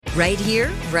Right here,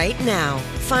 right now.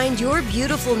 Find your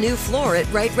beautiful new floor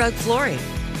at Right Rug Flooring.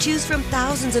 Choose from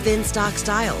thousands of in-stock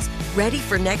styles, ready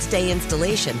for next day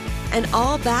installation, and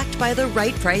all backed by the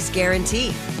right price guarantee.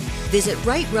 Visit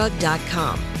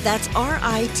rightrug.com. That's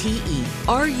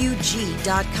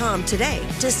RITERUG.com today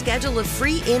to schedule a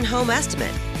free in-home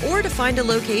estimate or to find a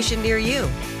location near you.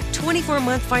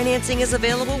 24-month financing is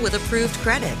available with approved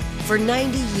credit. For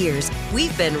 90 years,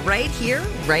 we've been right here,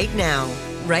 right now.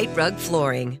 Right Rug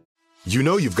Flooring. You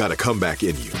know you've got a comeback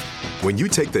in you. When you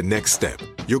take the next step,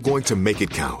 you're going to make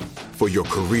it count. For your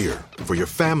career, for your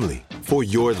family, for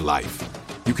your life.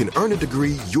 You can earn a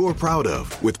degree you're proud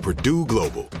of with Purdue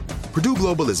Global. Purdue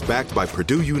Global is backed by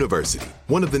Purdue University,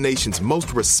 one of the nation's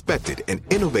most respected and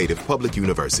innovative public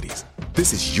universities.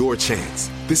 This is your chance.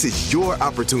 This is your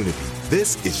opportunity.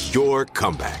 This is your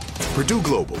comeback. Purdue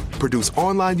Global, Purdue's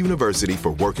online university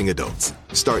for working adults.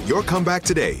 Start your comeback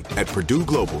today at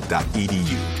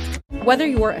purdueglobal.edu. Whether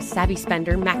you're a savvy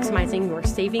spender maximizing your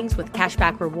savings with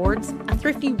cashback rewards, a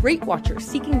thrifty rate watcher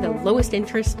seeking the lowest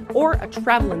interest, or a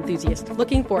travel enthusiast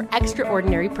looking for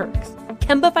extraordinary perks,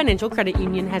 Kemba Financial Credit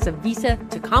Union has a visa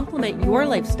to complement your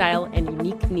lifestyle and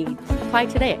unique needs. Apply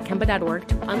today at Kemba.org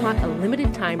to unlock a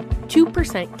limited time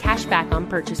 2% cash back on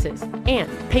purchases and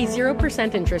pay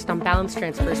 0% interest on balance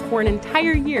transfers for an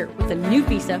entire year with a new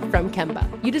visa from Kemba.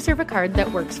 You deserve a card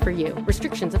that works for you.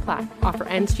 Restrictions apply. Offer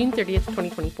ends June 30th,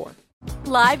 2024.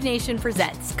 Live Nation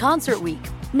presents Concert Week.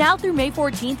 Now through May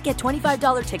 14th, get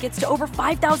 $25 tickets to over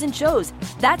 5,000 shows.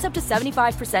 That's up to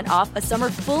 75% off a summer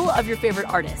full of your favorite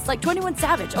artists like 21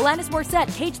 Savage, Alanis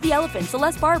Morissette, Cage the Elephant,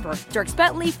 Celeste Barber, Dierks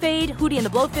Bentley, Fade, Hootie and the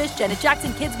Blowfish, Janet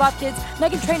Jackson, Kids Bop Kids,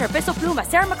 Meghan Trainor, Peso Pluma,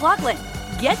 Sarah McLachlan.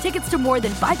 Get tickets to more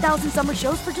than 5,000 summer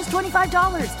shows for just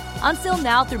 $25. Until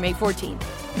now through May 14th.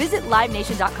 Visit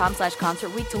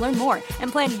LiveNation.com/Concert Week to learn more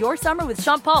and plan your summer with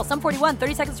Sean Paul, Sum 41,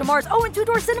 30 Seconds to Mars, and Two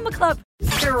Door Cinema Club.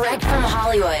 Direct from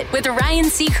Hollywood with Ryan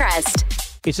Seacrest.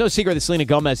 It's no secret that Selena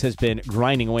Gomez has been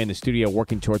grinding away in the studio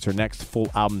working towards her next full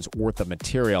album's worth of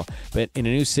material. But in a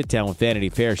new sit-down with Vanity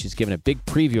Fair, she's given a big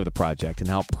preview of the project and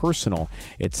how personal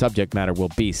its subject matter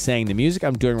will be, saying, "The music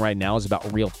I'm doing right now is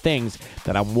about real things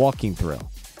that I'm walking through.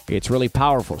 It's really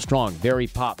powerful, strong, very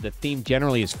pop. The theme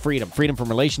generally is freedom. Freedom from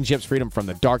relationships, freedom from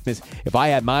the darkness. If I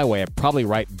had my way, I'd probably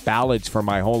write ballads for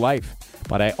my whole life.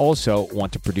 But I also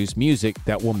want to produce music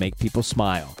that will make people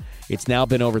smile." It's now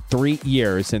been over 3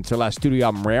 years since her last studio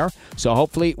album, Rare, so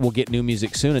hopefully we'll get new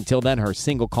music soon. Until then, her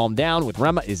single, Calm Down, with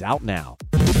Rema is out now.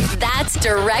 That's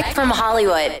Direct from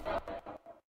Hollywood.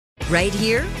 Right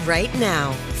here, right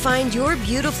now. Find your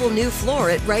beautiful new floor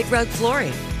at Right Rug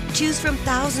Flooring. Choose from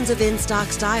thousands of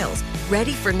in-stock styles,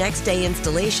 ready for next day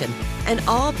installation, and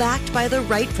all backed by the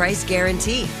right price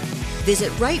guarantee.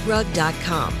 Visit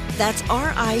rightrug.com. That's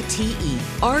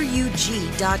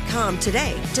RITERUG.com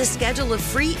today to schedule a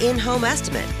free in-home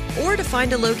estimate or to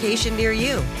find a location near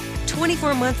you.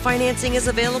 24-month financing is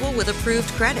available with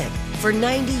approved credit. For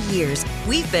 90 years,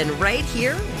 we've been right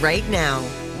here, right now.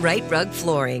 Right Rug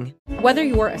Flooring. Whether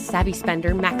you're a savvy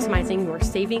spender maximizing your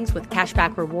savings with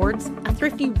cashback rewards, a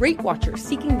thrifty rate watcher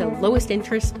seeking the lowest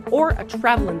interest, or a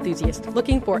travel enthusiast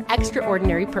looking for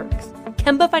extraordinary perks,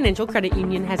 Kemba Financial Credit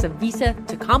Union has a visa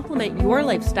to complement your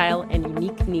lifestyle and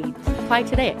unique needs. Apply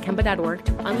today at Kemba.org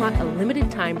to unlock a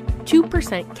limited time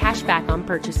 2% cash back on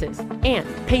purchases and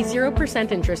pay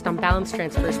 0% interest on balance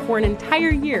transfers for an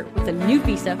entire year with a new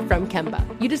visa from Kemba.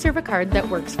 You deserve a card that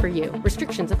works for you.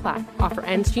 Restrictions apply. Offer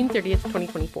ends June 30th,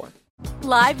 2024.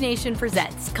 Live Nation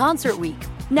presents Concert Week.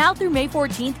 Now through May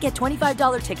 14th, get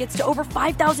 $25 tickets to over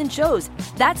 5,000 shows.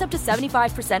 That's up to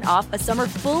 75% off a summer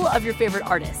full of your favorite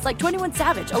artists like 21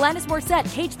 Savage, Alanis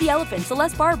Morissette, Cage the Elephant,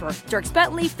 Celeste Barber, Dierks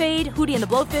Bentley, Fade, Hootie and the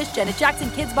Blowfish, Janet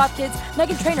Jackson, Kids Bop Kids,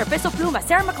 Meghan Trainor, Peso Pluma,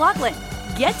 Sarah McLachlan.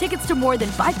 Get tickets to more than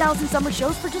 5,000 summer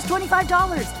shows for just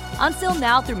 $25. Until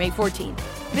now through May 14th.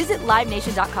 Visit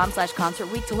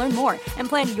LiveNation.com/Concert Week to learn more and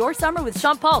plan your summer with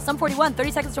Sean Paul, Sum 41,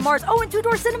 30 Seconds to Mars, and Two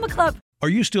Door Cinema Club. Are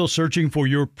you still searching for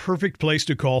your perfect place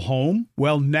to call home?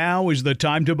 Well, now is the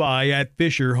time to buy at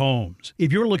Fisher Homes.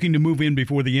 If you're looking to move in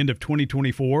before the end of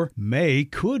 2024, May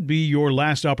could be your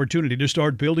last opportunity to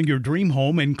start building your dream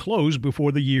home and close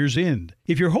before the year's end.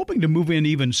 If you're hoping to move in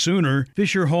even sooner,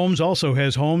 Fisher Homes also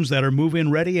has homes that are move-in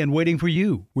ready and waiting for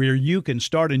you, where you can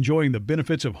start enjoying the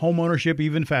benefits of homeownership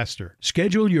even faster.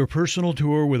 Schedule your personal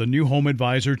tour with a new home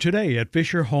advisor today at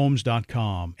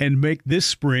FisherHomes.com and make this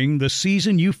spring the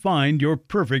season you find your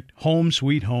perfect home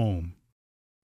sweet home.